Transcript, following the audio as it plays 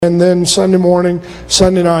and then Sunday morning,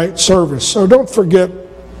 Sunday night service. So don't forget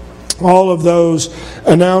all of those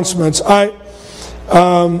announcements. I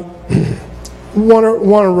want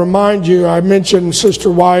to remind you, I mentioned Sister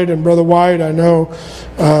White and Brother White. I know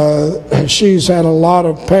she's had a lot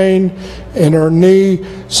of pain in her knee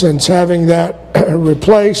since having that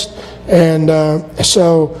replaced, and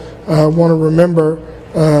so I want to remember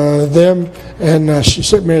them. And she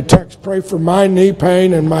sent me a text, pray for my knee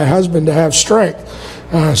pain and my husband to have strength.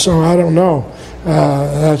 So I don't know.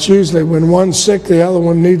 That's usually when one's sick, the other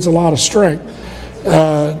one needs a lot of strength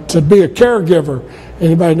to be a caregiver.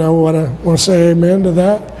 Anybody know what I want to say amen to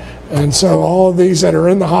that? And so all of these that are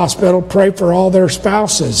in the hospital, pray for all their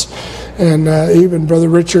spouses. And even Brother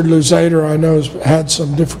Richard Luzader, I know, has had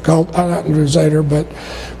some difficult, not Luzader, but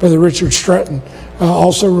Brother Richard Stratton.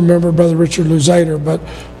 Also remember Brother Richard Luzader, but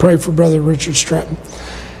pray for Brother Richard Stratton.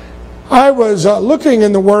 I was looking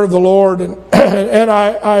in the Word of the Lord, and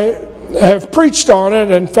I have preached on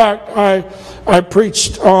it. In fact, I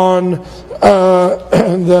preached on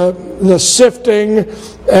the sifting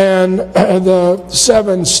and the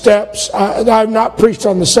 7 steps. I've not preached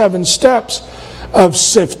on the 7 steps of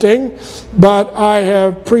sifting, but I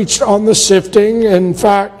have preached on the sifting. In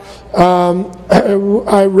fact,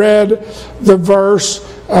 I read the verse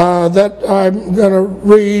that I'm going to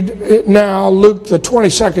read now, Luke the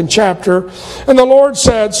 22nd chapter. And the Lord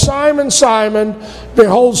said, Simon, Simon,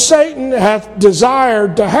 behold, Satan hath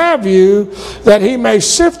desired to have you, that he may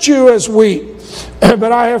sift you as wheat.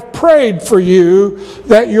 But I have prayed for you,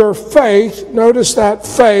 that your faith, notice that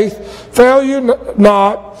faith, fail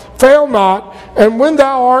not, and when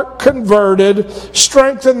thou art converted,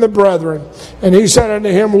 strengthen the brethren. And he said unto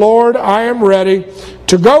him, Lord, I am ready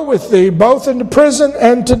to go with thee, both into prison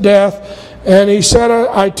and to death. And he said,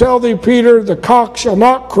 I tell thee, Peter, the cock shall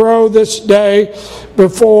not crow this day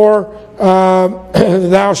before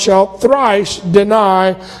thou shalt thrice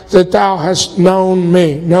deny that thou hast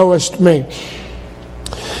knowest me.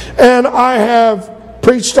 And I have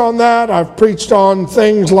preached on that. I've preached on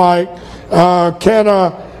things like, can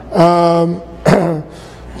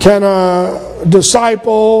a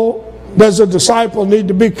disciple, does a disciple need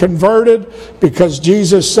to be converted? Because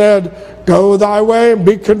Jesus said, go thy way and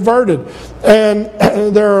be converted. And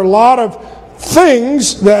there are a lot of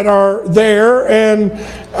things that are there, and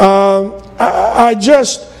I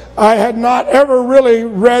had not ever really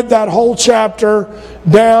read that whole chapter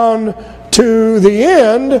down to the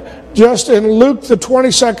end, just in Luke the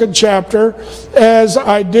 22nd chapter, as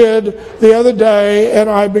I did the other day, and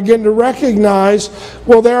I begin to recognize,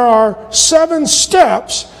 well, there are 7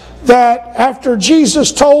 steps that after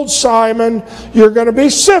Jesus told Simon, you're going to be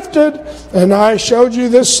sifted, and I showed you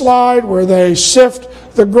this slide where they sift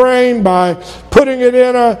the grain by putting it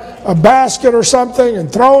in a basket or something and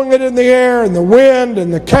throwing it in the air, and the wind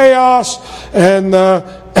and the chaos, and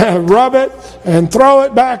rub it and throw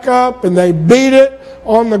it back up, and they beat it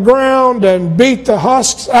on the ground and beat the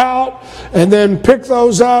husks out, and then pick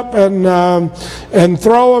those up and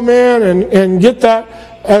throw them in and get that,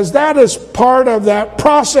 as that is part of that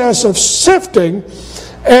process of sifting.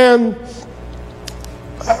 And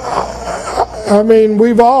I mean,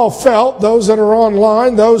 we've all felt, those that are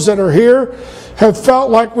online, those that are here, have felt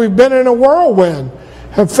like we've been in a whirlwind,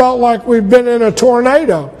 have felt like we've been in a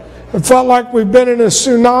tornado, have felt like we've been in a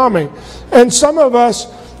tsunami. And some of us,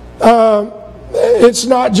 it's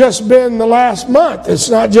not just been the last month. It's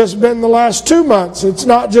not just been the last 2 months. It's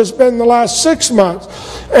not just been the last 6 months.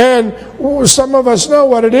 And some of us know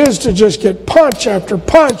what it is to just get punch after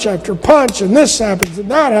punch after punch, and this happens and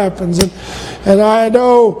that happens. And I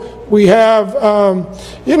know we have,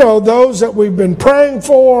 those that we've been praying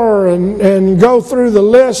for, and go through the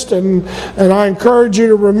list. And I encourage you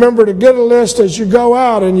to remember to get a list as you go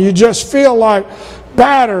out, and you just feel like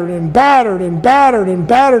battered and battered and battered and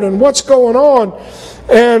battered, and what's going on.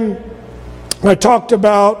 And I talked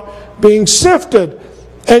about being sifted,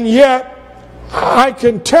 and yet I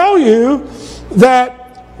can tell you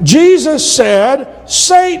that Jesus said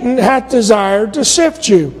Satan hath desired to sift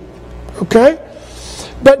you. Okay?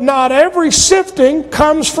 But not every sifting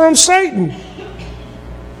comes from Satan.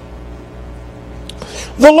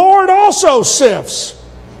 The Lord also sifts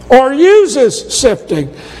or uses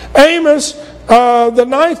sifting. Amos, the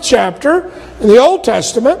 9th chapter in the Old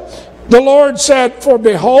Testament, the Lord said, for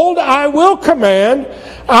behold, I will command,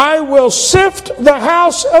 I will sift the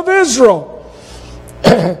house of Israel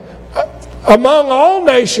among all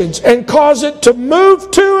nations, and cause it to move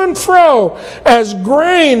to and fro as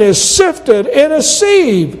grain is sifted in a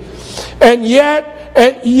sieve. And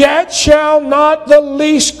yet shall not the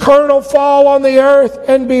least kernel fall on the earth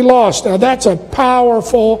and be lost. Now that's a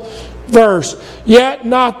powerful verse. Yet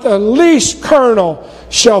not the least kernel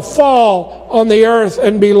shall fall on the earth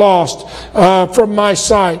and be lost from my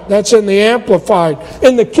sight. That's in the Amplified.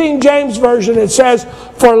 In the King James Version it says,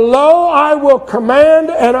 for lo, I will command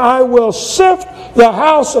and I will sift the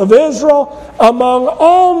house of Israel among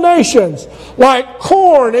all nations, like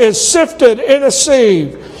corn is sifted in a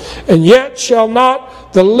sieve, and yet shall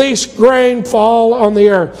not the least grain fall on the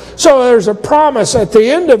earth. So there's a promise at the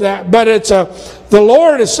end of that, but the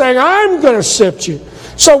Lord is saying, I'm going to sift you.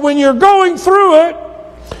 So when you're going through it,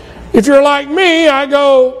 if you're like me, I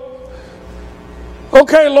go,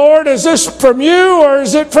 okay, Lord, is this from you or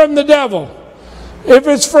is it from the devil? If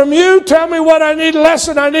it's from you, tell me what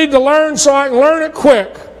lesson I need to learn so I can learn it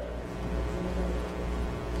quick.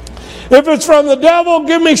 If it's from the devil,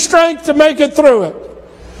 give me strength to make it through it.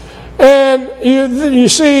 And you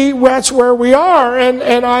see, that's where we are.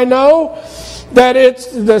 And I know that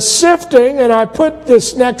it's the sifting, and I put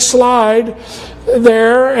this next slide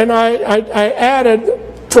there, and I added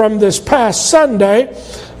from this past Sunday,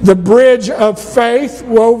 the bridge of faith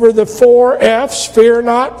over the 4 F's, fear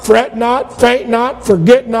not, fret not, faint not,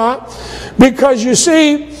 forget not. Because you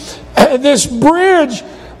see, this bridge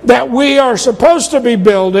that we are supposed to be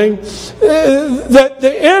building, that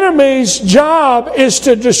the enemy's job is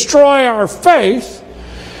to destroy our faith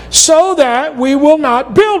so that we will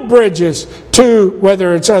not build bridges to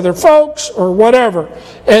whether it's other folks or whatever.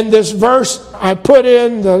 And this verse I put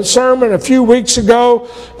in the sermon a few weeks ago,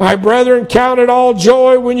 my brethren, count it all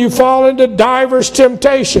joy when you fall into divers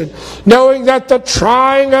temptation, knowing that the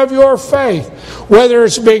trying of your faith, whether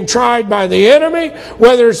it's being tried by the enemy,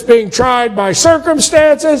 whether it's being tried by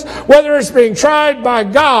circumstances, whether it's being tried by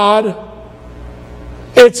God,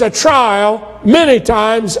 it's a trial many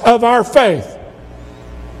times of our faith.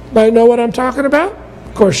 Anybody know what I'm talking about?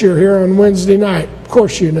 Of course, you're here on Wednesday night. Of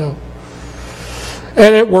course you know.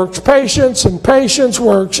 And it works patience, and patience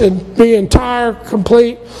works and be entire,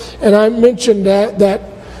 complete. And I mentioned that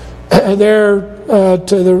they're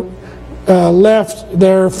to the left,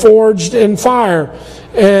 they're forged in fire.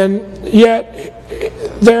 And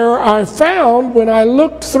yet there I found, when I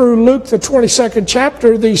looked through Luke, the 22nd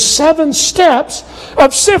chapter, these 7 steps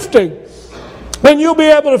of sifting. And you'll be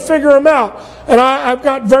able to figure them out. And I've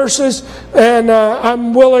got verses, and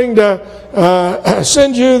I'm willing to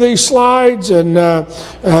send you these slides, and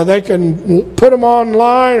they can put them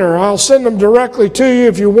online, or I'll send them directly to you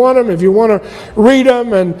if you want them, if you want to read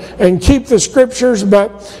them and keep the scriptures.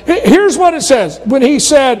 But here's what it says. When he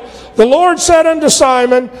said, the Lord said unto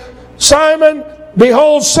Simon, Simon,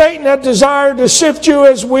 behold, Satan hath desired to sift you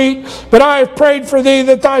as wheat, but I have prayed for thee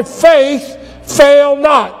that thy faith fail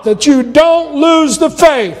not, that you don't lose the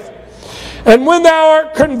faith. And when thou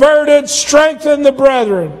art converted, strengthen the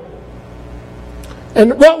brethren.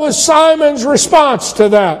 And what was Simon's response to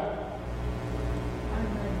that?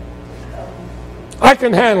 I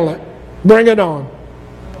can handle it. Bring it on.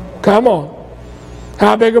 Come on.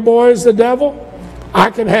 How big a boy is the devil? I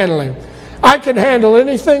can handle him. I can handle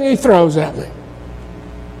anything he throws at me.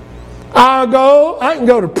 I can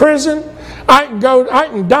go to prison. I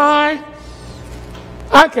can die.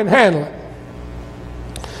 I can handle it.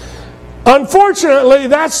 Unfortunately,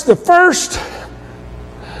 that's the first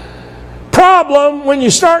problem when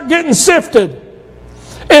you start getting sifted,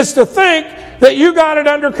 is to think that you got it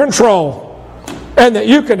under control and that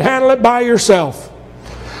you can handle it by yourself.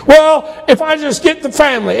 Well, if I just get the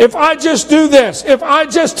family, if I just do this, if I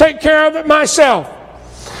just take care of it myself.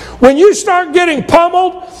 When you start getting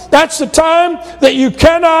pummeled, that's the time that you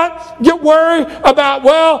cannot get worried about,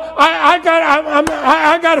 well, I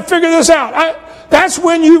got to figure this out. That's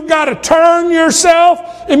when you've got to turn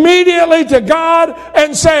yourself immediately to God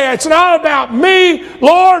and say, it's not about me,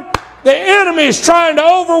 Lord. The enemy is trying to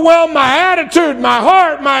overwhelm my attitude, my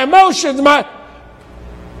heart, my emotions,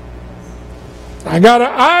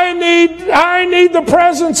 I need the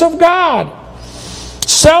presence of God.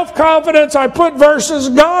 Self-confidence, I put versus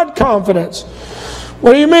God confidence.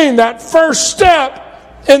 What do you mean? That first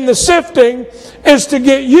step in the sifting is to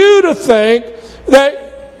get you to think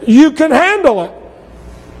that you can handle it.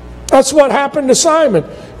 That's what happened to Simon.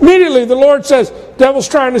 Immediately the Lord says, devil's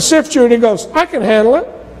trying to sift you, and he goes, I can handle it.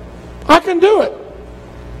 I can do it.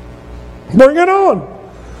 Bring it on.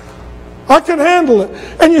 I can handle it.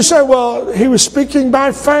 And you say, well, he was speaking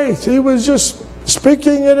by faith. He was just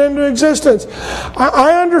speaking it into existence.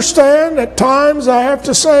 I understand at times I have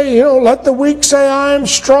to say, let the weak say I am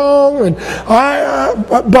strong.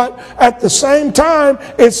 But at the same time,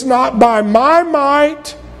 it's not by my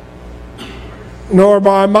might, nor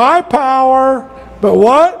by my power, but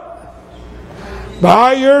what?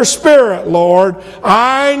 By your Spirit, Lord.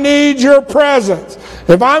 I need your presence.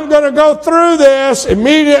 If I'm going to go through this,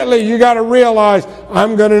 immediately you got to realize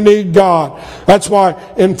I'm going to need God. That's why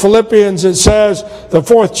in Philippians it says, the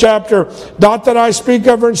 4th chapter, not that I speak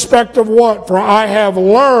of respect of want, for I have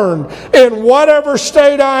learned in whatever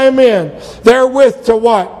state I am in, therewith to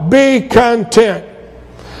what? Be content.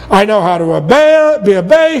 I know how to abound, be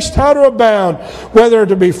abased, how to abound, whether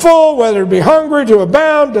to be full, whether to be hungry, to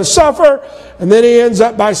abound, to suffer. And then he ends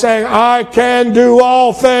up by saying, I can do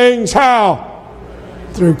all things, how?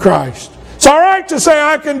 Through Christ. It's all right to say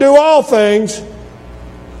I can do all things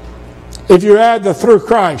if you add the through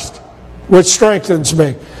Christ, which strengthens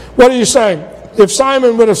me. What are you saying? If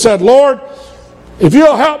Simon would have said, Lord, if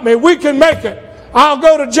you'll help me, we can make it. I'll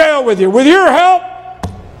go to jail with you. With your help.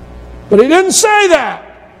 But he didn't say that.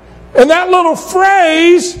 And that little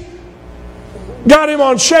phrase got him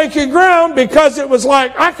on shaky ground because it was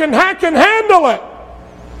like, I can handle it.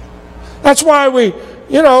 That's why we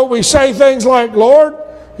say things like, Lord,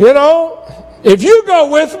 if you go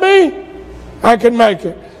with me, I can make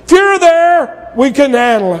it. If you're there, we can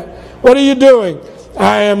handle it. What are you doing?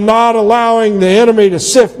 I am not allowing the enemy to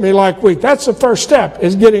sift me like wheat. That's the first step,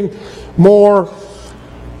 is getting more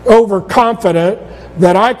overconfident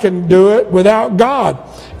that I can do it without God.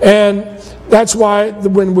 And that's why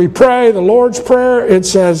when we pray the Lord's Prayer, it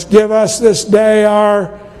says, give us this day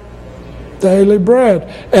our daily bread.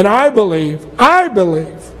 And I believe,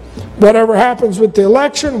 whatever happens with the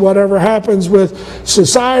election, whatever happens with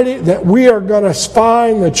society, that we are going to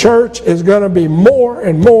find the church is going to be more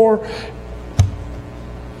and more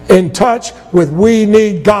in touch with we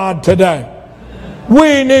need God today.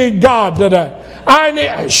 We need God today. I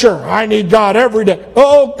need God every day.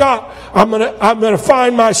 Oh God, I'm gonna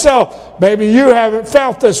find myself. Maybe you haven't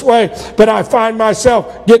felt this way, but I find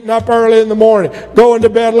myself getting up early in the morning, going to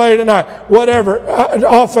bed late at night, whatever,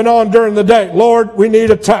 off and on during the day. Lord, we need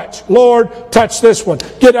a touch. Lord, touch this one.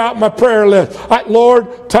 Get out my prayer list.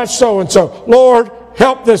 Lord, touch so and so. Lord,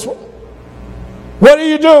 help this one. What are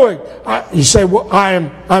you doing? You say, well,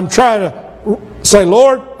 I'm trying to say,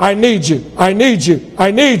 Lord, I need you. I need you. I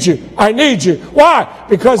need you. I need you. Why?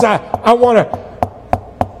 Because I want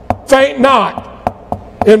to faint not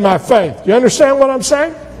in my faith. You understand what I'm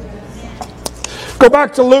saying? Go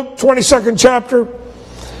back to Luke 22nd chapter.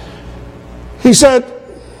 He said,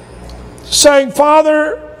 saying,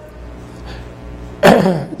 Father,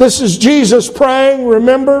 this is Jesus praying,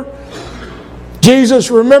 remember? Jesus,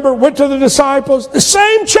 remember, went to the disciples. The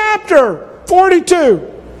same chapter, 42.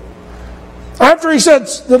 After he said,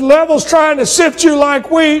 the devil's trying to sift you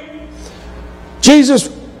like wheat, Jesus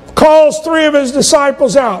calls 3 of his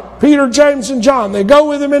disciples out, Peter, James, and John. They go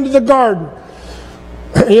with him into the garden.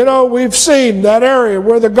 We've seen that area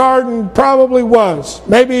where the garden probably was,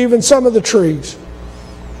 maybe even some of the trees.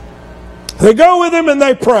 They go with him and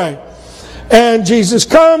they pray. And Jesus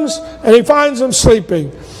comes and he finds them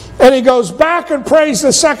sleeping. And he goes back and prays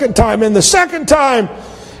the second time. And the second time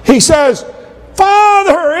he says,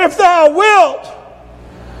 Father, if thou wilt,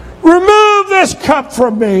 remove this cup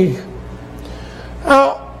from me.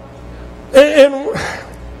 Now,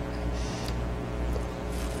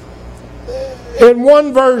 in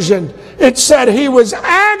one version, it said he was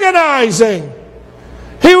agonizing.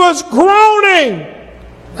 He was groaning.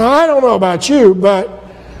 Now, I don't know about you, but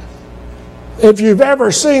if you've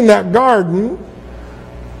ever seen that garden,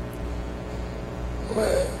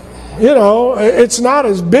 it's not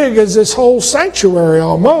as big as this whole sanctuary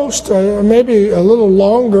almost. Maybe a little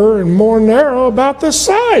longer and more narrow, about this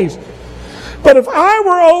size. But if I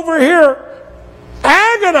were over here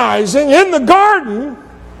agonizing in the garden,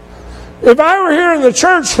 if I were here in the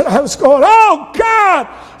church, I was going, oh God,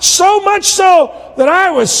 so much so that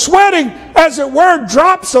I was sweating, as it were,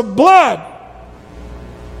 drops of blood.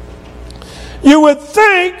 You would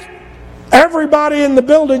think everybody in the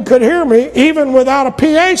building could hear me, even without a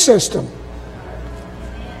PA system.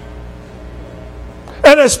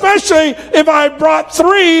 And especially if I brought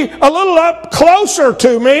 3 a little up closer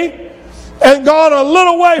to me and gone a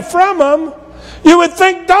little way from them, you would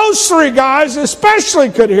think those 3 guys especially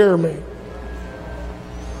could hear me.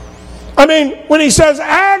 I mean, when he says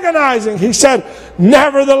agonizing, he said,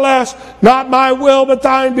 nevertheless, not my will, but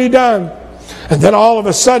thine be done. And then all of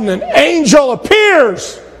a sudden an angel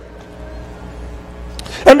appears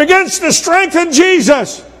and begins to strengthen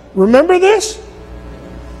Jesus. Remember this?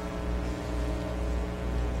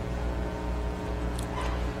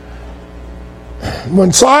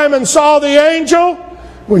 When Simon saw the angel,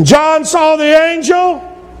 when John saw the angel,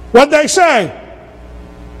 what'd they say?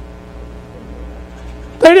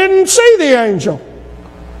 They didn't see the angel.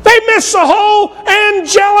 They missed the whole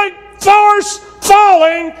angelic force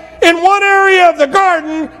falling in one area of the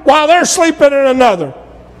garden while they're sleeping in another.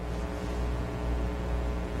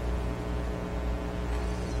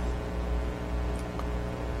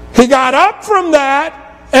 He got up from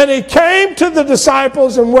that and he came to the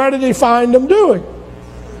disciples, and where did he find them doing?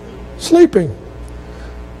 Sleeping.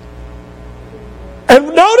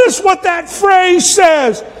 And notice what that phrase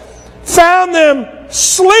says. Found them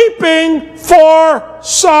sleeping for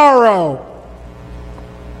sorrow.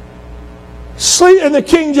 Sleep in the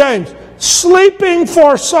King James. Sleeping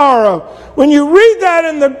for sorrow. When you read that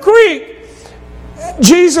in the Greek,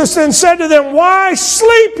 Jesus then said to them, why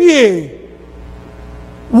sleep ye?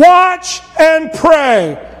 Watch and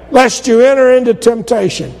pray, lest you enter into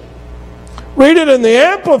temptation. Read it in the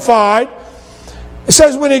Amplified. It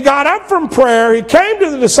says, when he got up from prayer, he came to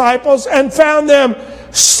the disciples and found them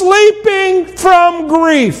sleeping from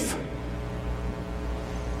grief.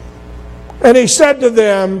 And he said to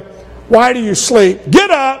them, why do you sleep?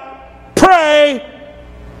 Get up, pray,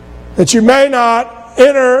 that you may not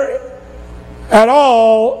enter at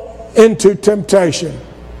all into temptation.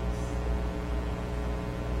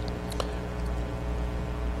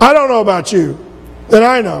 I don't know about you, and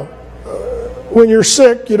I know. When you're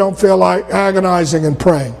sick, you don't feel like agonizing and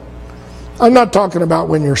praying. I'm not talking about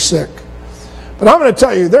when you're sick. But I'm going to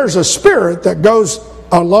tell you, there's a spirit that goes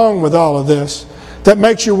along with all of this that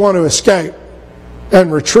makes you want to escape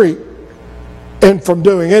and retreat and from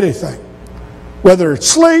doing anything. Whether it's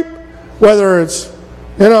sleep, whether it's,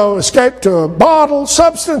 escape to a bottle,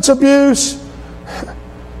 substance abuse,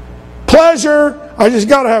 pleasure. I just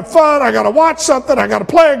got to have fun. I got to watch something. I got to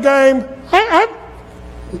play a game.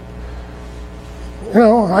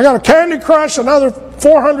 I got a Candy Crush, another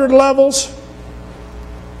 400 levels.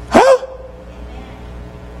 Huh?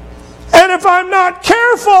 And if I'm not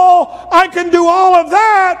careful, I can do all of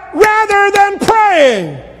that rather than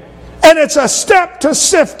praying. And it's a step to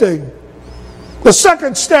sifting. The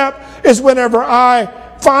second step is whenever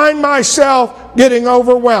I find myself getting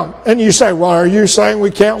overwhelmed. And you say, well, are you saying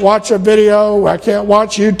we can't watch a video? I can't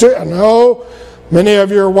watch YouTube? No. Many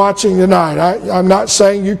of you are watching tonight. I'm not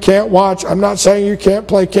saying you can't watch. I'm not saying you can't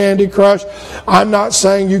play Candy Crush. I'm not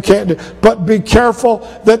saying you can't do. But be careful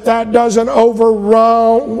that doesn't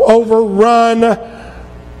overrun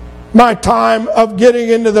my time of getting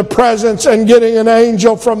into the presence and getting an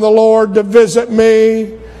angel from the Lord to visit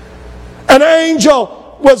me. An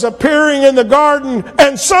angel was appearing in the garden,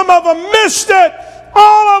 and some of them missed it.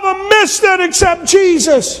 All of them missed it except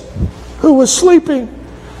Jesus, who was sleeping.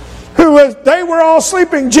 They were all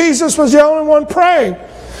sleeping. Jesus was the only one praying.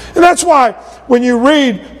 And that's why when you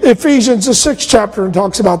read Ephesians, the 6th chapter, and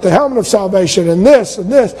talks about the helmet of salvation and this,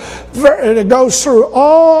 and it goes through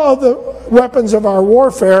all of the weapons of our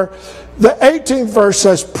warfare. The 18th verse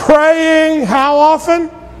says, praying how often?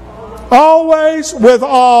 Always with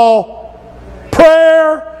all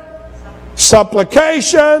prayer,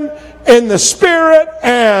 supplication, in the Spirit,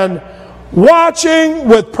 and watching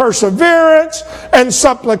with perseverance and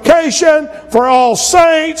supplication for all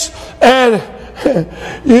saints. And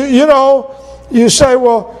you say,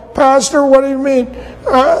 well, Pastor, what do you mean?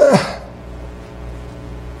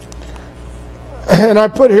 And I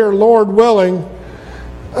put here, Lord willing.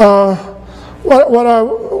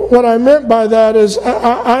 What I meant by that is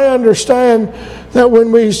I understand that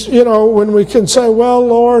when we can say, well,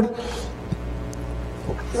 Lord,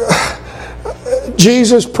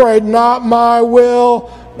 Jesus prayed, not my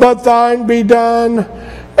will, but thine be done.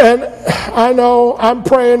 And I know I'm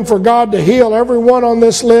praying for God to heal everyone on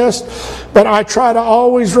this list, but I try to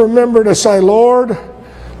always remember to say, Lord,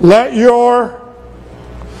 let your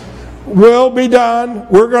will be done.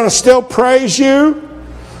 We're going to still praise you.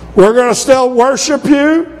 We're going to still worship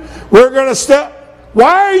you. We're going to still...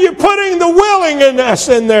 Why are you putting the willingness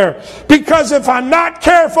in there? Because if I'm not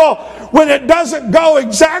careful, when it doesn't go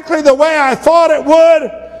exactly the way I thought it would,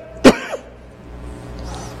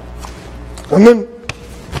 and then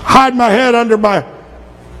hide my head under my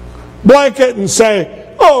blanket and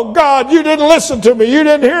say, oh God, you didn't listen to me. You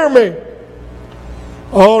didn't hear me.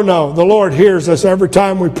 Oh no, the Lord hears us every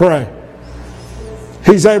time we pray.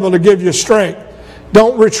 He's able to give you strength.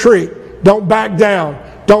 Don't retreat. Don't back down.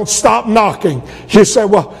 Don't stop knocking. You say,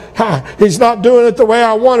 well, he's not doing it the way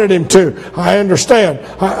I wanted him to. I understand.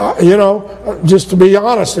 Just to be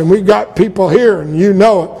honest, and we've got people here, and you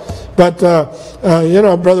know it. But,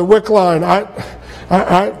 Brother Wickline,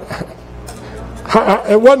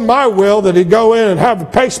 it wasn't my will that he'd go in and have a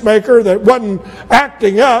pacemaker that wasn't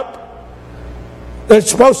acting up. That's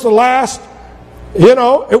supposed to last.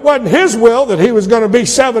 It wasn't his will that he was going to be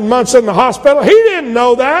 7 months in the hospital. He didn't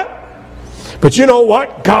know that. But you know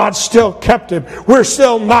what? God still kept him. We're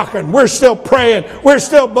still knocking. We're still praying. We're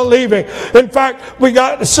still believing. In fact,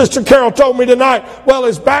 Sister Carol told me tonight, well,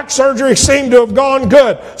 his back surgery seemed to have gone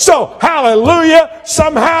good. So, hallelujah.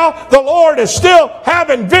 Somehow the Lord is still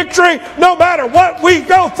having victory. No matter what we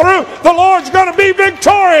go through, the Lord's going to be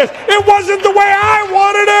victorious. It wasn't the way I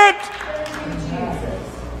wanted it.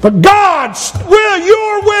 But God's will,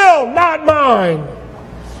 your will, not mine.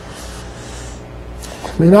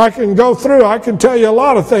 I mean, I can go through, I can tell you a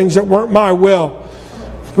lot of things that weren't my will.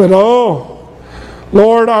 But oh,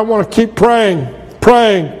 Lord, I want to keep praying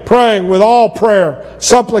with all prayer,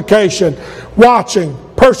 supplication, watching,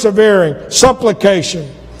 persevering,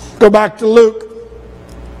 supplication. Go back to Luke.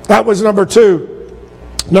 That was number 2.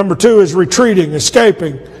 Number 2 is retreating,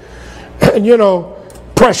 escaping. And you know,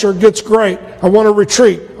 pressure gets great. I want to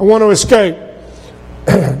retreat. I want to escape.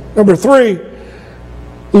 Number 3,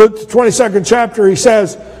 Luke, the 22nd chapter, he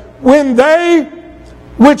says, when they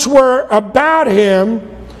which were about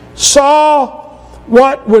him saw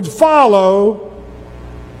what would follow.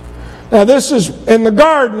 Now this is in the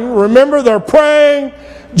garden. Remember, they're praying.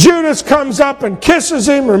 Judas comes up and kisses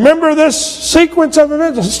him. Remember this sequence of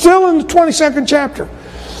events? It's still in the 22nd chapter.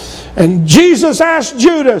 And Jesus asked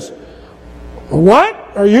Judas, what?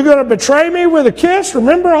 Are you going to betray me with a kiss?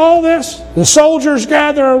 Remember all this? The soldiers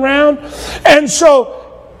gather around. And so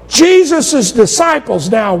Jesus' disciples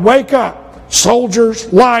now wake up.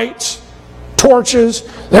 Soldiers, lights, torches.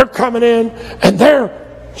 They're coming in and they're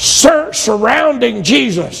surrounding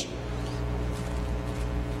Jesus.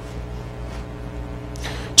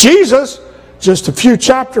 Jesus, just a few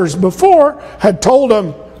chapters before, had told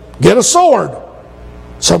them, get a sword.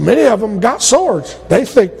 So many of them got swords. They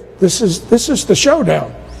think this is the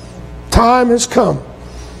showdown. Time has come.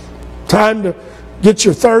 Time to get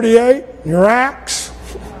your 38, your axe,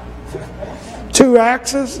 2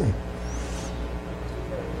 axes,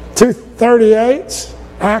 2 38s,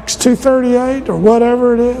 axe 238 or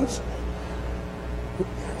whatever it is.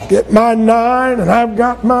 Get my 9 and I've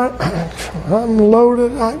got I'm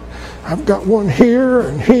loaded. I've got one here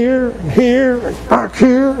and here and here and back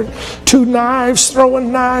here. And 2 knives,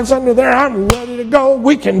 throwing knives under there. I'm ready to go.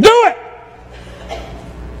 We can do it.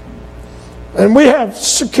 And we have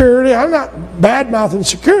security. I'm not bad-mouthing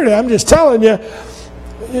security. I'm just telling you,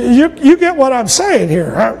 you get what I'm saying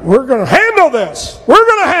here. We're going to handle this. We're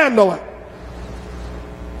going to handle it.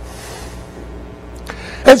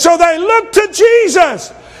 And so they look to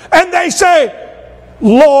Jesus and they say,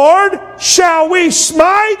 Lord, shall we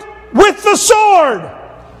smite with the sword?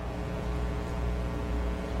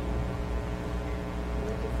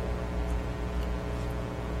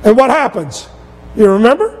 And what happens? You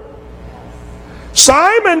remember?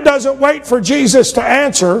 Simon doesn't wait for Jesus to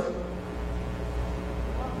answer.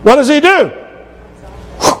 What does he do?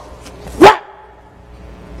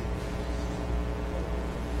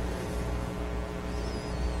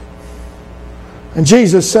 And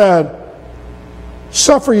Jesus said,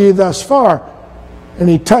 suffer ye thus far. And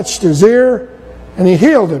he touched his ear and he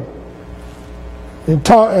healed him. In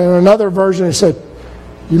another version he said,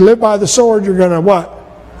 you live by the sword, you're going to what?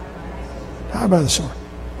 Die by the sword.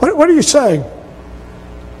 What are you saying?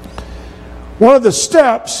 One of the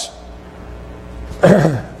steps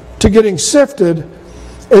to getting sifted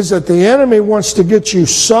is that the enemy wants to get you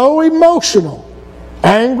so emotional,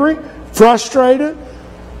 angry, frustrated,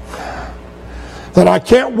 that I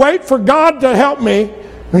can't wait for God to help me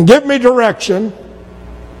and give me direction.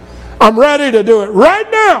 I'm ready to do it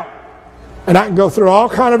right now. And I can go through all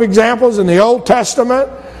kind of examples in the Old Testament,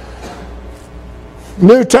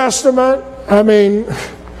 New Testament. I mean,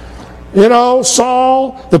 you know,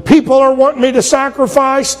 Saul, the people are wanting me to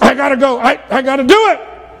sacrifice. I got to go. I got to do it.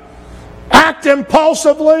 Act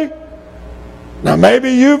impulsively. Now,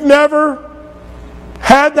 maybe you've never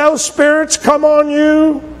had those spirits come on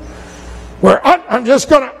you where I'm just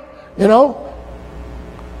going to, you know,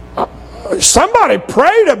 somebody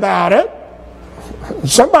prayed about it.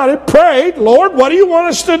 Somebody prayed, Lord, what do you want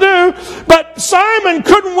us to do? But Simon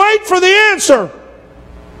couldn't wait for the answer.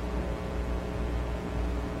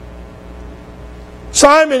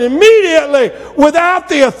 Simon immediately, without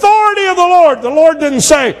the authority of the Lord didn't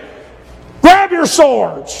say, grab your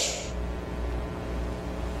swords.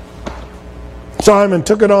 Simon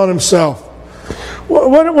took it on himself.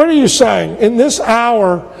 What are you saying? In this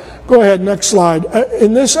hour, go ahead, next slide.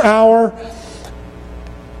 In this hour,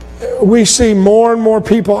 we see more and more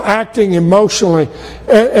people acting emotionally.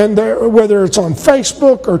 And whether it's on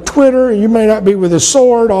Facebook or Twitter, you may not be with a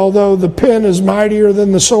sword, although the pen is mightier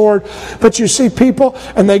than the sword. But you see people,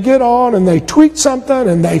 and they get on, and they tweet something,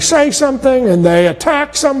 and they say something, and they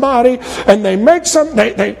attack somebody, and they make something,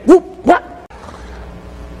 they whoop, whack.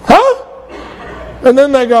 And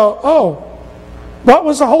then they go, oh, what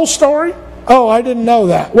was the whole story? Oh, I didn't know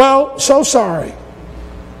that. Well, so sorry.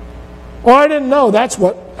 Well, I didn't know that's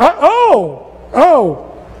what...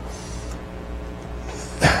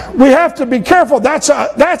 We have to be careful. That's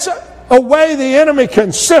a way the enemy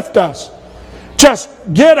can sift us. Just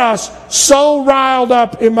get us so riled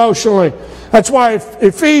up emotionally. That's why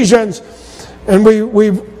Ephesians, and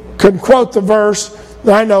we can quote the verse.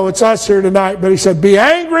 I know it's us here tonight, but he said, be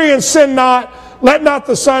angry and sin not. Let not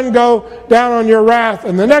the sun go down on your wrath.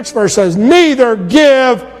 And the next verse says, neither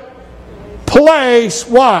give place,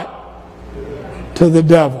 what? To the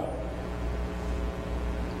devil.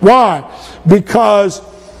 Why? Because,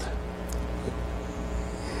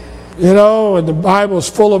 and the Bible's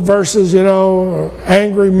full of verses, an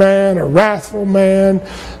angry man, a wrathful man,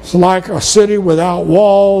 it's like a city without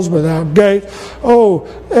walls, without gates. Oh,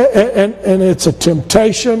 and it's a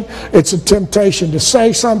temptation. It's a temptation to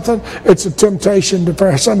say something. It's a temptation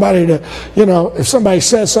for somebody to, if somebody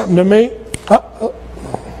says something to me,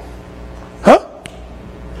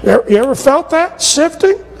 You ever felt that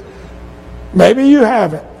sifting? Maybe you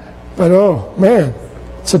haven't. But oh man,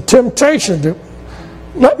 it's a temptation to,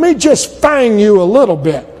 let me just fang you a little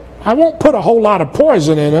bit. I won't put a whole lot of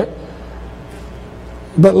poison in it,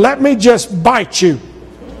 but let me just bite you.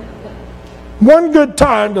 One good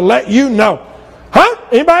time to let you know. Huh?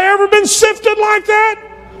 Anybody ever been sifted like that?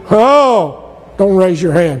 Oh, don't raise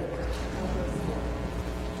your hand.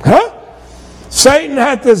 Huh? Satan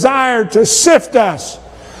hath desired to sift us.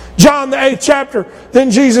 John the 8th chapter,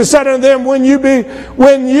 then Jesus said unto them, when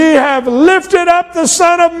ye have lifted up the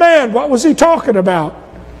Son of Man. What was he talking about?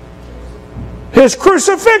 His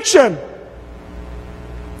crucifixion.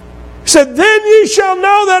 He said, then ye shall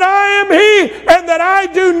know that I am he, and that I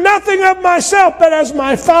do nothing of myself, but as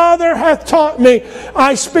my Father hath taught me,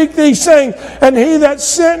 I speak these things. And he that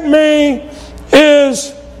sent me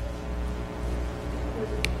is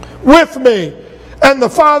with me. And the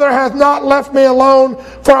Father hath not left me alone,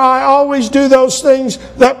 for I always do those things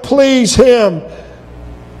that please him.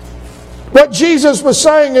 What Jesus was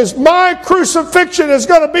saying is, my crucifixion is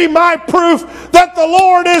going to be my proof that the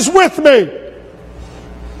Lord is with me.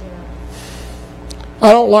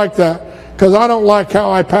 I don't like that, because I don't like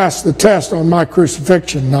how I pass the test on my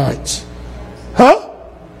crucifixion nights. Huh?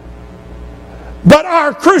 But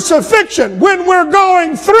our crucifixion, when we're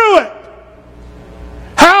going through it,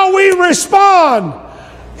 how we respond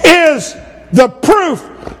is the proof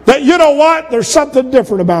that, you know what, there's something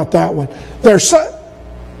different about that one.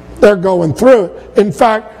 They're going through it. In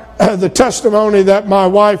fact, the testimony that my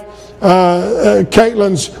wife,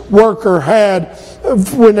 Caitlin's worker, had,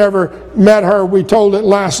 we never met her. We told it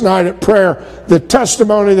last night at prayer. The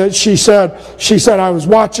testimony that she said, I was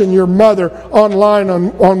watching your mother online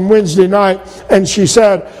on Wednesday night, and she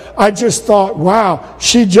said, I just thought, wow,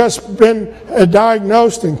 she just been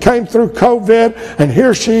diagnosed and came through COVID, and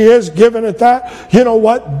here she is giving it that. You know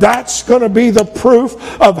what? That's going to be the proof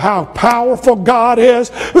of how powerful God is,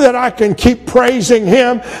 that I can keep praising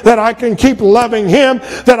him, that I can keep loving him,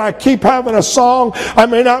 that I keep having a song. I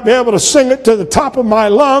may not be able to sing it to the top of my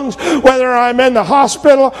lungs, whether I'm in the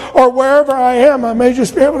hospital or wherever I am. I may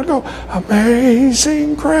just be able to go,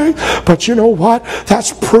 amazing grace. But you know what?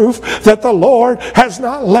 That's proof that the Lord has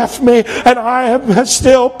not left me, and I am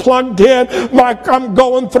still plugged in. I'm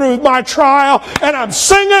going through my trial, and I'm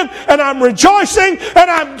singing, and I'm rejoicing,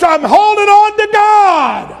 and I'm holding on to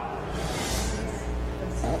God.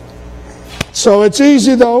 So it's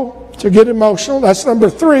easy, though, to get emotional. That's number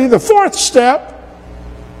 3. The 4th step,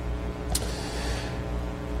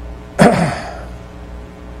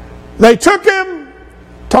 they took him,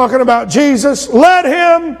 talking about Jesus, led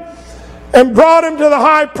him, and brought him to the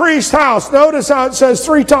high priest's house. Notice how it says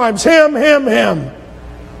 3 times, him, him, him.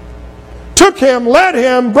 Took him, led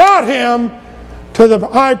him, brought him to the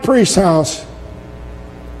high priest's house.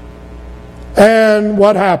 And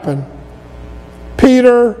what happened?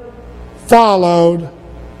 Peter followed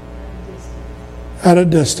at a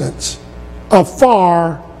distance,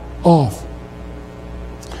 afar off.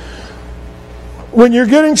 When you're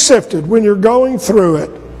getting sifted, when you're going through it,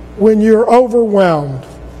 when you're overwhelmed,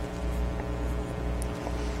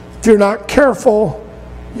 if you're not careful,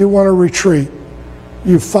 you want to retreat.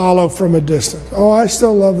 You follow from a distance. Oh, I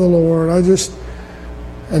still love the Lord.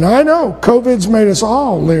 And I know COVID's made us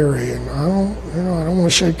all leery, and I don't want to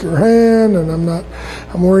shake your hand, and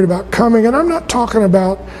I'm worried about coming. And I'm not talking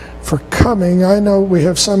about for coming. I know we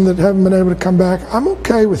have some that haven't been able to come back. I'm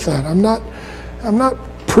okay with that. I'm not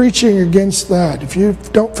preaching against that. If you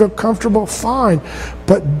don't feel comfortable, fine.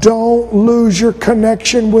 But don't lose your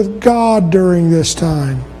connection with God during this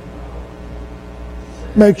time.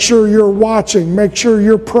 make sure you're watching, make sure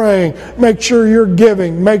you're praying, make sure you're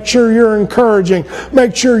giving, make sure you're encouraging,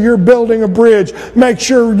 make sure you're building a bridge, make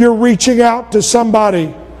sure you're reaching out to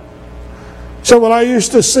somebody. So when I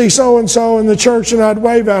used to see so-and-so in the church and I'd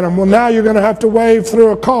wave at them, well, now you're going to have to wave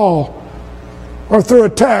through a call or through a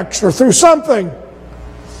text or through something.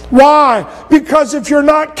 Why? Because if you're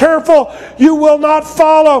not careful, you will not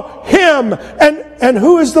follow Him. And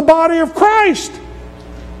who is the body of Christ?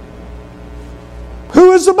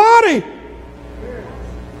 Who is the body?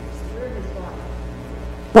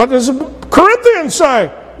 What does Corinthians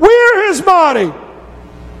say? We're His body.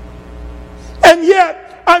 And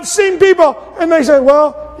yet, I've seen people, and they say,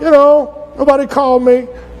 well, nobody called me,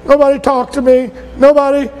 nobody talked to me,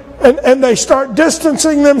 nobody, and they start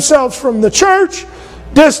distancing themselves from the church,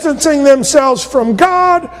 distancing themselves from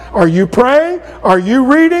God. Are you praying? Are you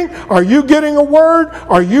reading? Are you getting a word?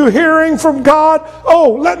 Are you hearing from God?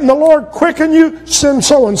 Oh, letting the Lord quicken you? Send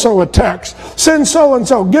so-and-so a text. Send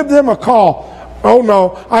so-and-so. Give them a call. Oh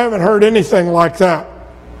no, I haven't heard anything like that.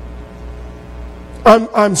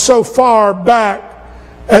 I'm so far back.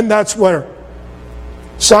 And that's where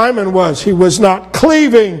Simon was. He was not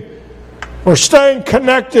cleaving or staying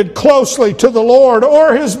connected closely to the Lord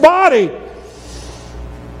or His body.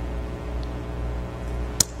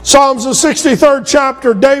 Psalms the 63rd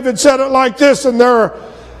chapter, David said it like this, and there are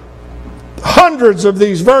hundreds of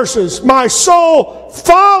these verses. My soul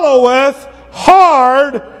followeth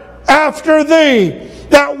hard after thee.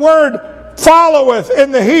 That word followeth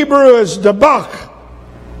in the Hebrew is dabach,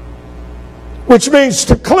 which means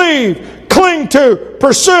to cleave, cling to,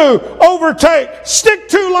 pursue, overtake, stick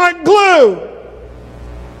to like glue.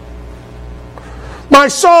 My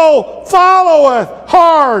soul followeth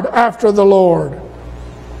hard after the Lord.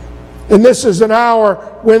 And this is an hour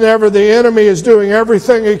whenever the enemy is doing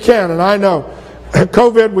everything he can. And I know,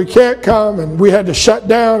 COVID, we can't come, and we had to shut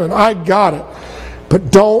down, and I got it. But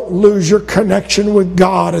don't lose your connection with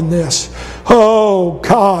God in this. Oh,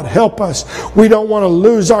 God, help us. We don't want to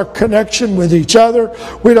lose our connection with each other.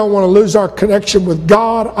 We don't want to lose our connection with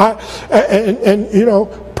God.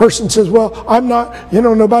 Person says, well, I'm not,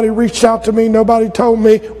 nobody reached out to me. Nobody told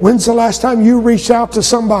me. When's the last time you reached out to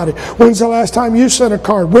somebody? When's the last time you sent a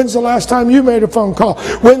card? When's the last time you made a phone call?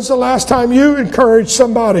 When's the last time you encouraged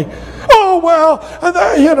somebody? Oh, well,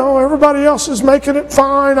 everybody else is making it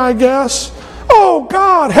fine, I guess. Oh,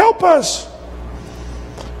 God, help us.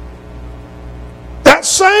 That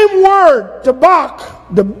same word, dabach,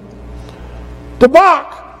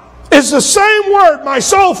 is the same word. My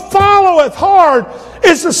soul followeth hard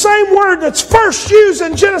is the same word that's first used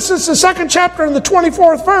in Genesis, the 2nd chapter, in the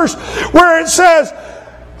 24th verse, where it says,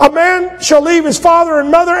 a man shall leave his father and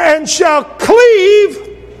mother and shall cleave,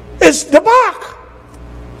 is dabach,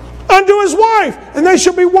 unto his wife, and they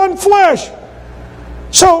shall be one flesh.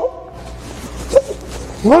 So,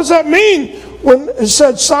 what does that mean? When it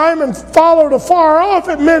said Simon followed afar off,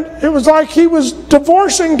 it meant it was like he was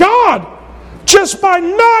divorcing God just by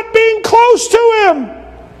not being close to Him.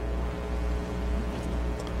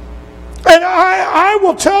 And I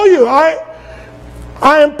will tell you, I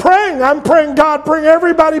am praying. I'm praying God bring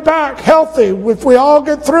everybody back healthy if we all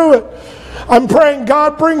get through it. I'm praying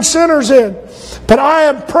God bring sinners in. But I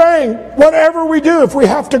am praying, whatever we do, if we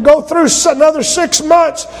have to go through another 6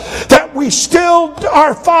 months, that we still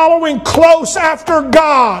are following close after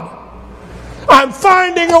God. I'm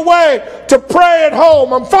finding a way to pray at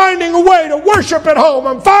home. I'm finding a way to worship at home.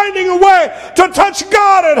 I'm finding a way to touch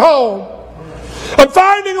God at home. I'm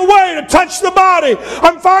finding a way to touch the body.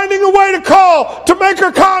 I'm finding a way to call, to make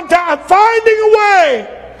a contact. I'm finding a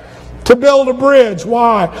way to build a bridge.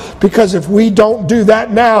 Why? Because if we don't do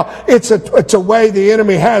that now, it's a way the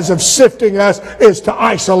enemy has of sifting us, is to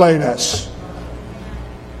isolate us.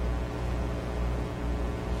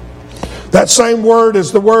 That same word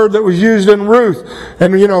is the word that was used in Ruth.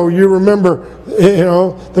 And you remember,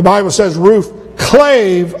 the Bible says Ruth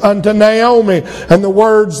clave unto Naomi, and the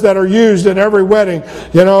words that are used in every wedding,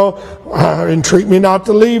 entreat me not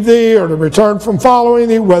to leave thee or to return from following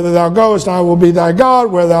thee. Whether thou goest, I will be thy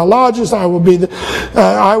God. Where thou lodgest, I will be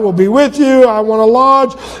with you. I want to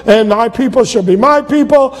lodge, and thy people shall be my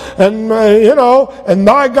people, and and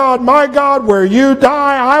thy God, my God. Where you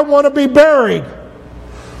die, I want to be buried.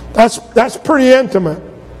 That's pretty intimate,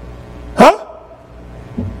 huh?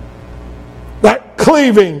 That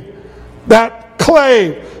cleaving, that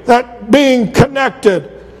clave, that being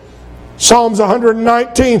connected. Psalms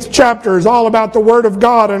 119th chapter is all about the Word of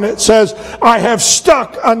God, and it says, I have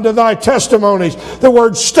stuck unto thy testimonies. The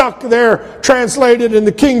word stuck there, translated in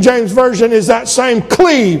the King James Version, is that same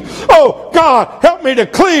cleave. Oh, God, help me to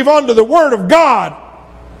cleave unto the Word of God.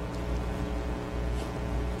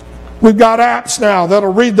 We've got apps now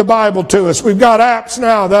that'll read the Bible to us. We've got apps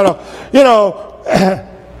now that'll,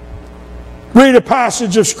 read a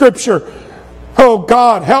passage of Scripture. Oh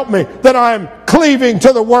God, help me that I'm cleaving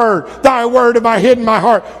to the Word. Thy Word have I hid in my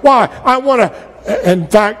heart. Why? I want to, in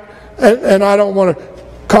fact, and I don't want to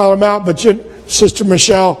call him out, but Sister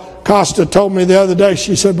Michelle Costa told me the other day,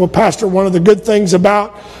 she said, well, Pastor, one of the good things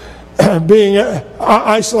about being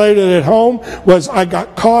isolated at home was I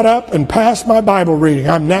got caught up and past my Bible reading.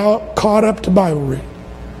 I'm now caught up to Bible reading.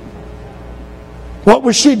 What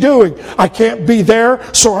was she doing? I can't be there,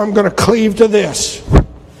 so I'm going to cleave to this.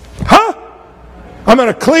 Huh? I'm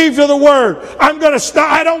going to cleave to the Word.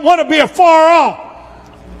 I don't want to be afar off.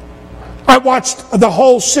 I watched the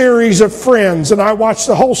whole series of Friends, and I watched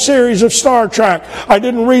the whole series of Star Trek. I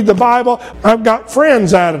didn't read the Bible. I've got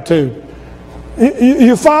Friends attitude.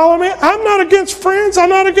 You follow me? I'm not against Friends. I'm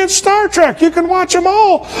not against Star Trek. You can watch them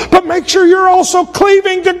all. But make sure you're also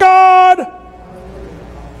cleaving to God.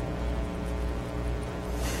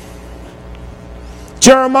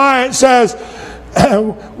 Jeremiah, it says,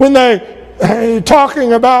 when they're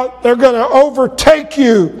talking about they're going to overtake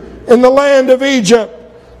you in the land of Egypt,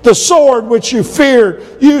 the sword which you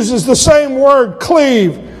feared uses the same word,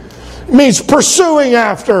 cleave. It means pursuing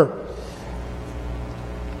after.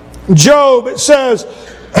 Job, it says,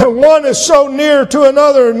 one is so near to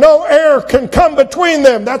another, no air can come between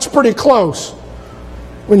them. That's pretty close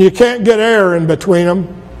when you can't get air in between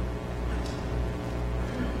them.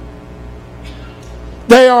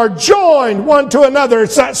 They are joined one to another.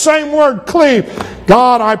 It's that same word, cleave.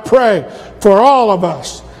 God, I pray for all of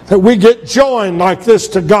us that we get joined like this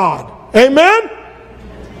to God. Amen?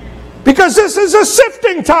 Because this is a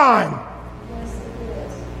sifting time.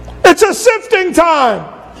 It's a sifting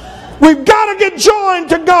time. We've got to get joined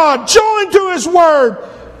to God, joined to His Word.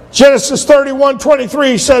 Genesis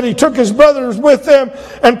 31:23 said He took His brothers with Him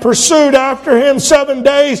and pursued after Him 7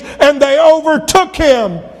 days, and they overtook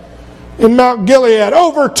Him in Mount Gilead.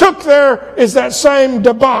 Overtook there is that same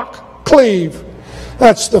debak, cleave.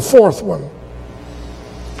 That's the fourth one.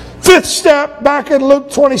 Fifth step, back in Luke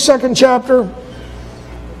 22nd chapter.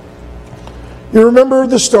 You remember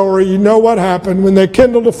the story. You know what happened. When they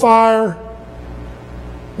kindled a fire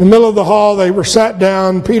in the middle of the hall, they were sat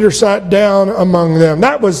down. Peter sat down among them.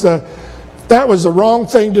 That was the wrong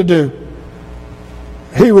thing to do.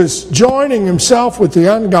 He was joining himself with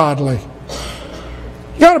the ungodly.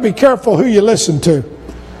 You got to be careful who you listen to.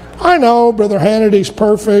 I know Brother Hannity's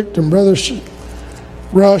perfect, and Brother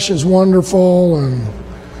Rush is wonderful, and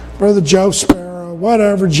Brother Joe Sparrow,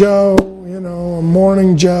 whatever, Joe,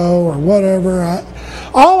 Morning Joe or whatever.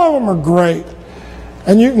 All of them are great.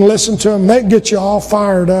 And you can listen to them. They can get you all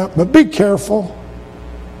fired up. But be careful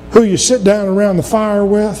who you sit down around the fire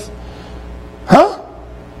with. Huh?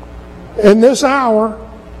 In this hour,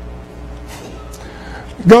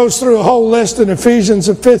 goes through a whole list in Ephesians,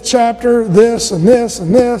 the 5th chapter, this and this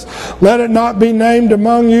and this. Let it not be named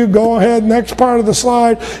among you. Go ahead, next part of the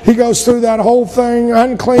slide. He goes through that whole thing.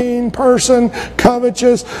 Unclean person,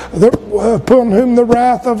 covetous, upon whom the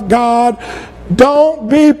wrath of God. Don't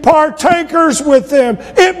be partakers with them.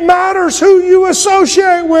 It matters who you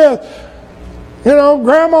associate with.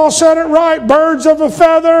 Grandma said it right. Birds of a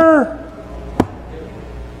feather.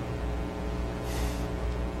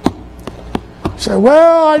 Say,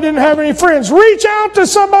 well, I didn't have any friends. Reach out to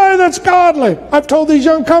somebody that's godly. I've told these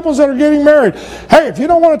young couples that are getting married, hey, if you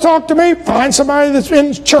don't want to talk to me, find somebody that's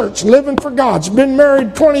in church, living for God. Been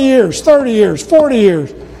married 20 years, 30 years, 40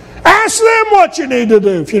 years. Ask them what you need to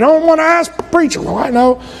do. If you don't want to ask the preacher, well, I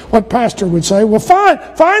know what pastor would say. Well,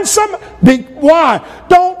 find some. Why?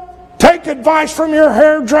 Don't take advice from your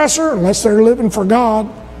hairdresser unless they're living for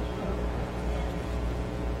God.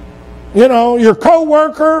 Your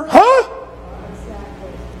co-worker, huh?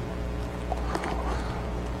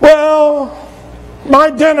 Well, my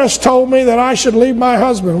dentist told me that I should leave my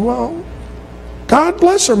husband. Well, God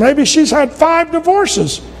bless her. Maybe she's had 5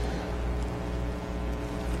 divorces.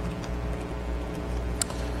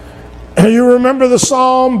 You remember the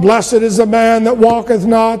psalm, blessed is the man that walketh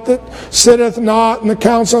not, that sitteth not in the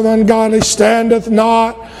counsel of ungodly, standeth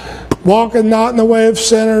not, walketh not in the way of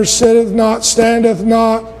sinners, sitteth not, standeth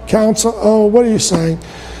not, counsel. Oh, what are you saying?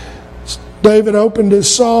 David opened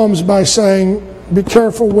his psalms by saying, be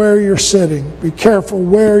careful where you're sitting. Be careful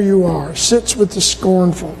where you are. Sits with the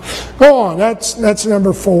scornful. Go on. That's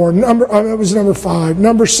number 4. That was number 5.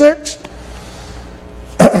 Number 6.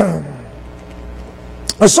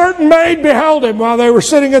 A certain maid beheld him while they were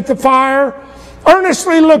sitting at the fire,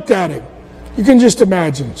 earnestly looked at him. You can just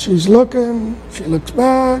imagine. She's looking. She looks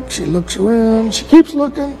back. She looks around. She keeps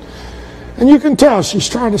looking. And you can tell she's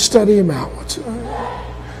trying to study him out.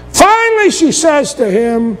 5 finally she says to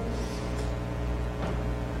him,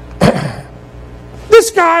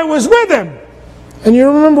 this guy was with him. And you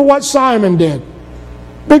remember what Simon did.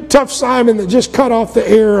 Big tough Simon that just cut off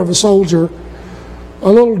the ear of a soldier. A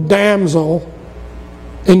little damsel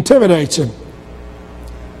intimidates him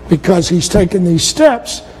because he's taken these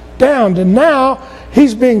steps down, and now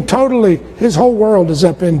he's being his whole world is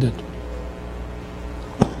upended.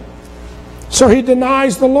 So he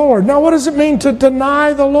denies the Lord. Now what does it mean to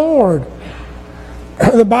deny the Lord?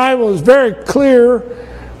 The Bible is very clear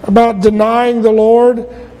about denying the Lord.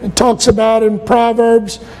 It talks about in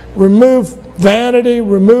Proverbs, remove vanity,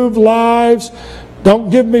 remove lies. Don't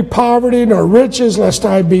give me poverty nor riches, lest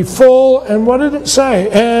I be full. And what did it say?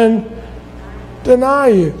 And deny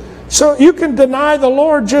you. So you can deny the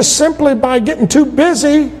Lord just simply by getting too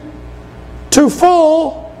busy, too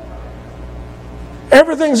full.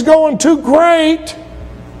 Everything's going too great.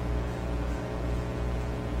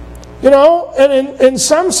 You know, and in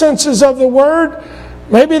some senses of the word,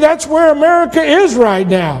 maybe that's where America is right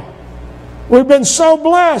now. We've been so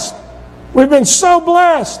blessed. We've been so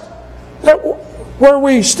blessed that were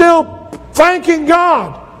we still thanking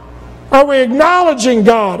God? Are we acknowledging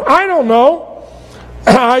God? I don't know.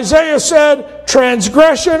 Isaiah said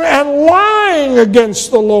transgression and lying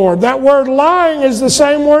against the Lord. That word lying is the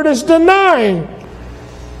same word as denying.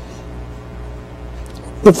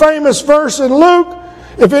 The famous verse in Luke,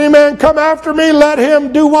 if any man come after me, let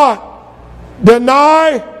him do what?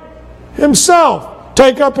 Deny himself.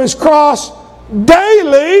 Take up his cross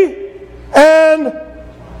daily and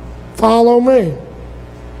follow me.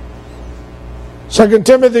 2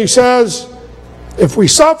 Timothy says, if we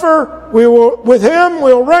suffer with him,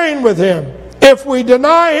 we'll reign with him. If we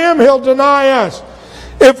deny him, he'll deny us.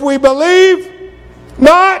 If we believe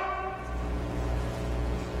not,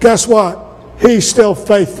 guess what? He's still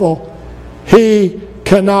faithful. He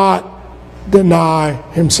cannot deny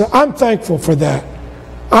himself. I'm thankful for that.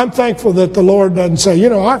 I'm thankful that the Lord doesn't say, you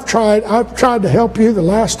know, I've tried to help you the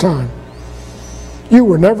last time. You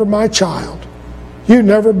were never my child. You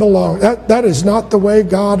never belonged. That is not the way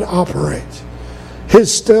God operates.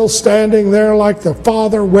 He's still standing there like the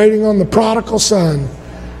father waiting on the prodigal son.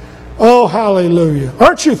 Oh, hallelujah.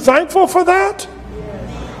 Aren't you thankful for that?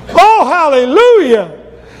 Oh, hallelujah.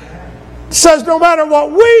 It says no matter what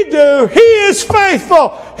we do, He is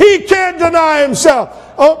faithful. He can't deny Himself.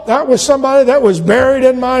 Oh, that was somebody that was buried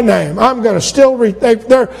in my name. I'm going to still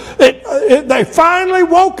they finally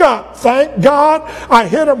woke up. Thank God. I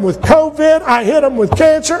hit them with COVID. I hit them with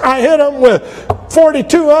cancer. I hit them with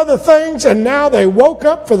 42 other things. And now they woke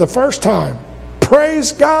up for the first time.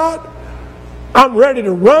 Praise God. I'm ready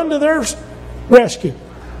to run to their rescue.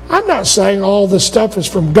 I'm not saying all this stuff is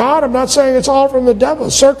from God. I'm not saying it's all from the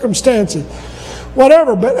devil. Circumstances.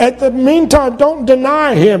 Whatever, but at the meantime, don't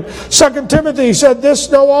deny Him. 2 Timothy said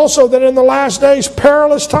this, know also that in the last days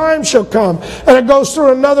perilous times shall come. And it goes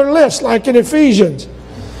through another list, like in Ephesians.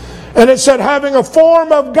 And it said, having a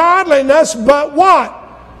form of godliness, but what?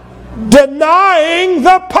 Denying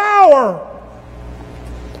the power.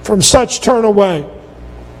 From such turn away.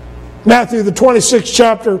 Matthew, the 26th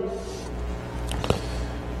chapter,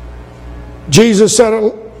 Jesus said,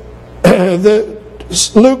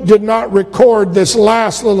 Luke did not record this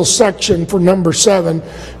last little section for number 7,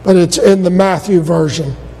 but it's in the Matthew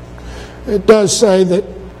version. It does say that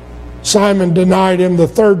Simon denied Him the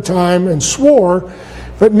third time and swore,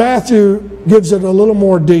 but Matthew gives it a little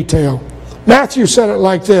more detail. Matthew said it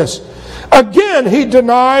like this, again he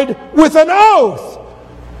denied with an oath.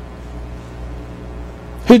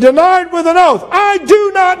 He denied with an oath, I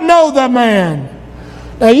do not know the man.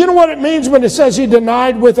 Now you know what it means when it says he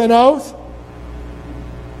denied with an oath?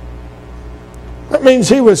 That means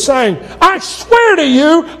he was saying, I swear to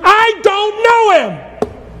you, I don't know him.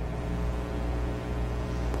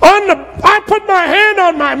 I put my hand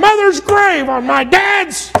on my mother's grave, on my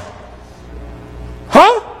dad's.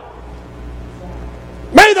 Huh?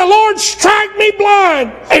 May the Lord strike me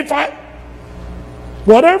blind if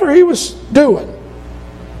whatever he was doing.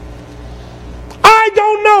 I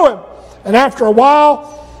don't know him. And after a while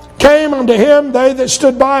came unto him they that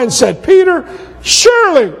stood by and said, Peter,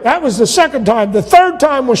 surely, that was the second time. The third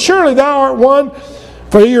time was, surely thou art one,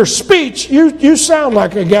 for your speech, you sound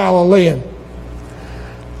like a Galilean.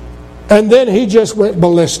 And then he just went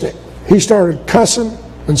ballistic. He started cussing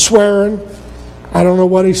and swearing. I don't know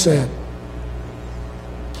what he said.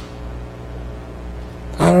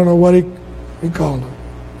 I don't know what he called him.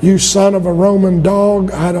 You son of a Roman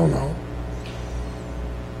dog, I don't know.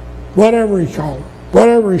 Whatever he called him,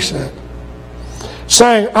 whatever he said.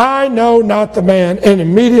 Saying, I know not the man. And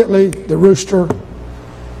immediately the rooster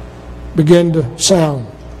began to sound.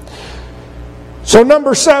 So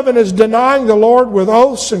number 7 is denying the Lord with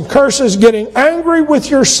oaths and curses, getting angry with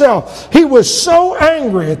yourself. He was so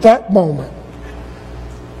angry at that moment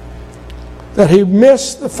that he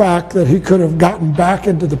missed the fact that he could have gotten back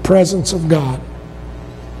into the presence of God.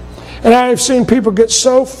 And I have seen people get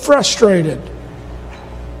so frustrated.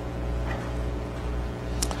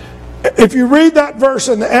 If you read that verse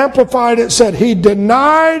in the Amplified, it said, He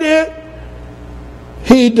denied it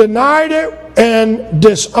and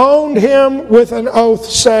disowned him with an oath,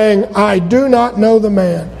 saying, I do not know the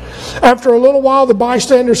man. After a little while, the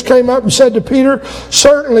bystanders came up and said to Peter,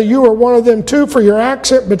 Certainly you are one of them too, for your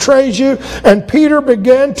accent betrays you. And Peter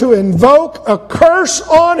began to invoke a curse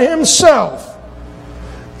on himself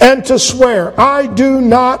and to swear, I do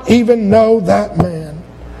not even know that man.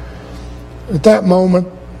 At that moment,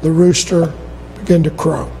 the rooster began to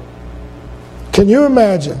crow. Can you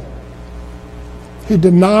imagine? He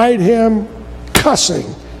denied him,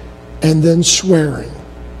 cussing, and then swearing.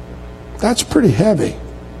 That's pretty heavy.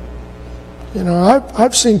 You know,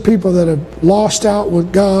 I've seen people that have lost out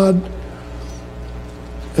with God,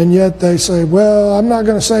 and yet they say, well, I'm not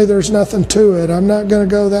going to say there's nothing to it. I'm not going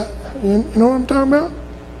to go that. You know what I'm talking about?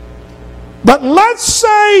 But let's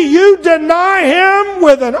say you deny him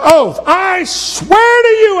with an oath. I swear to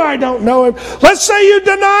you I don't know him. Let's say you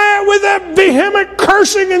deny it with a vehement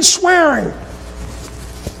cursing and swearing.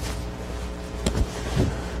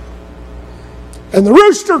 And the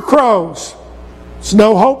rooster crows. There's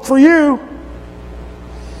no hope for you.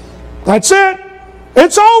 That's it.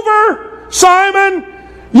 It's over, Simon.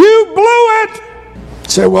 You blew it. You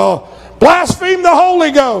say, well, blaspheme the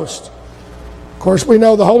Holy Ghost. Of course, we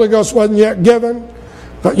know the Holy Ghost wasn't yet given.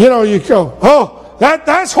 But, you know, you go, oh,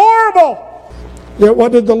 that's horrible. Yet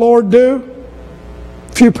what did the Lord do?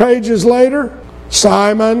 A few pages later,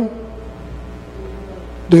 Simon,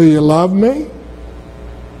 do you love me?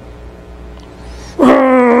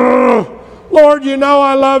 Lord, you know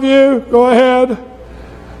I love you. Go ahead.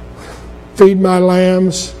 Feed my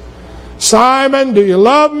lambs. Simon, do you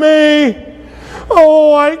love me?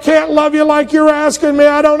 Oh, I can't love you like you're asking me.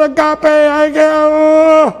 I don't agape. I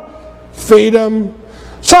can't. Feed them.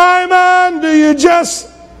 Simon,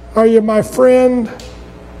 are you my friend?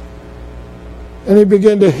 And he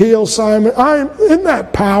began to heal Simon. Isn't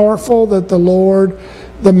that powerful that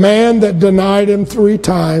the man that denied him 3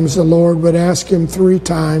 times, the Lord would ask him 3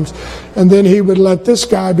 times, and then he would let this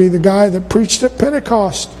guy be the guy that preached at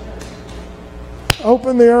Pentecost.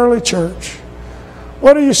 Open the early church.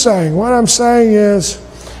 What are you saying? What I'm saying is,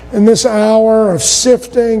 in this hour of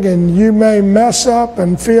sifting, and you may mess up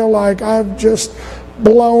and feel like I've just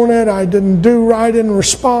blown it, I didn't do right, didn't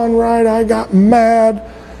respond right, I got mad.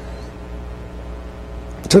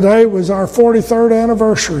 Today was our 43rd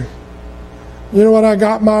anniversary. You know what I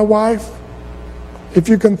got my wife? If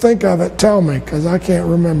you can think of it, tell me, because I can't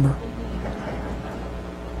remember.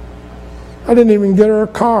 I didn't even get her a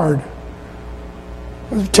card.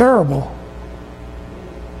 It was terrible.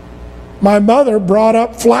 My mother brought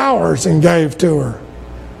up flowers and gave to her.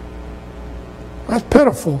 That's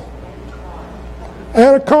pitiful.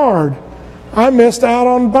 And a card. I missed out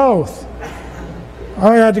on both.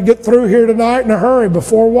 I had to get through here tonight in a hurry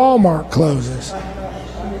before Walmart closes.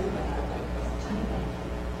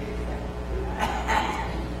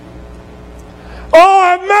 Oh,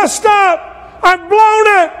 I've messed up. I've blown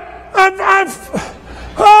it.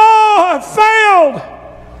 I've failed.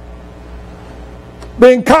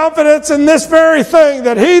 Being confident in this very thing,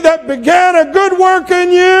 that he that began a good work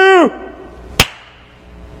in you.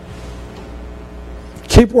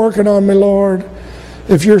 Keep working on me, Lord.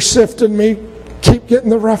 If you're sifting me, keep getting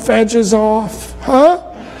the rough edges off. Huh?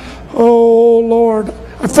 Oh, Lord.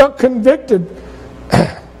 I felt convicted.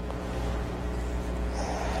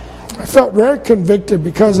 I felt very convicted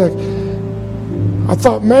because I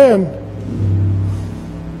thought, man,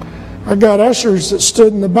 I got ushers that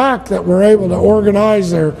stood in the back that were able to organize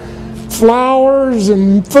their flowers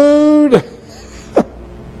and food.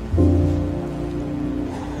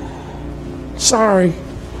 Sorry.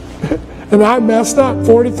 And I messed up.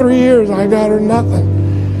 43 years, I got her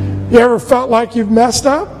nothing. You ever felt like you've messed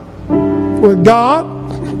up with God,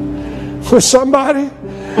 with somebody?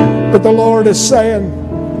 But the Lord is saying,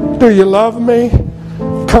 do you love me?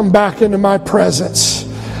 Come back into my presence.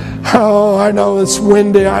 Oh, I know it's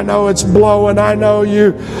windy. I know it's blowing. I know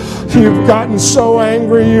you've gotten so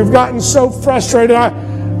angry. You've gotten so frustrated.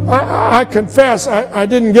 I confess, I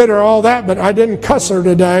didn't get her all that, but I didn't cuss her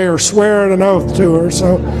today or swear an oath to her.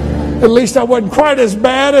 So at least I wasn't quite as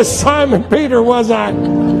bad as Simon Peter, was I?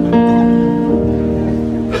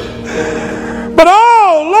 But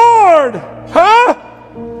oh, Lord, huh?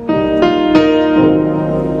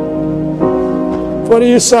 What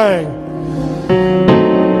are you saying?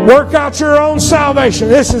 Work out your own salvation.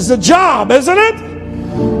 This is the job, isn't it?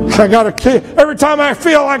 I got to. Every time I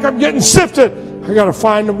feel like I'm getting sifted, I got to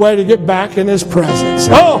find a way to get back in His presence.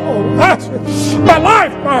 Oh, that's my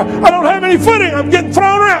life. I don't have any footing. I'm getting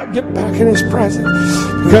thrown out. Get back in His presence.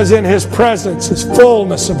 Because in His presence is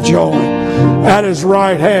fullness of joy. At His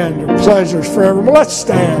right hand are pleasures forevermore. Let's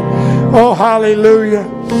stand. Oh, hallelujah.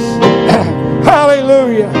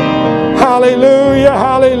 Hallelujah. Hallelujah.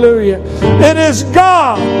 Hallelujah. It is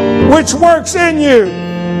God which works in you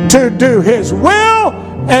to do His will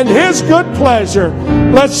and His good pleasure.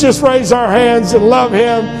 Let's just raise our hands and love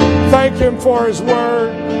Him. Thank Him for His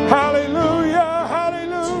word.